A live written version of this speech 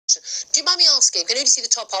question. Do you mind me asking? I can only see the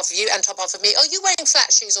top half of you and top half of me. Are you wearing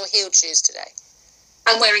flat shoes or heeled shoes today?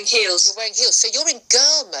 I'm wearing heels. You're wearing heels, so you're in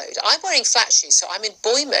girl mode. I'm wearing flat shoes, so I'm in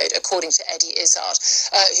boy mode, according to Eddie Izzard,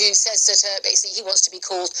 who says that basically he wants to be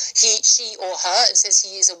called he, she, or her, and says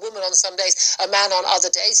he is a woman on some days, a man on other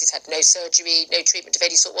days. He's had no surgery, no treatment of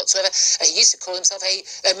any sort whatsoever. He used to call himself a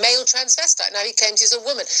male transvestite. Now he claims he's a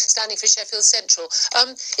woman, standing for Sheffield Central.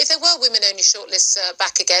 If there were women-only shortlists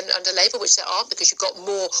back again under Labour, which there aren't because you've got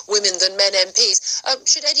more women than men MPs,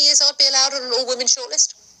 should Eddie Izzard be allowed on an all-women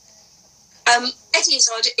shortlist? Eddie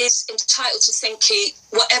Izzard is entitled to think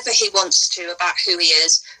whatever he wants to about who he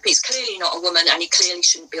is, but he's clearly not a woman and he clearly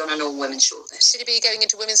shouldn't be on an all-women shortlist. Should he be going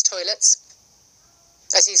into women's toilets,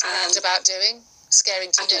 as he's planned about doing,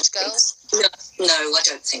 scaring teenage girls? No, I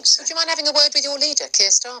don't think so. Would you mind having a word with your leader, Keir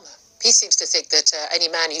Starmer? He seems to think that any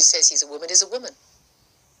man who says he's a woman is a woman.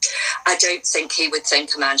 I don't think he would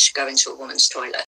think a man should go into a woman's toilet.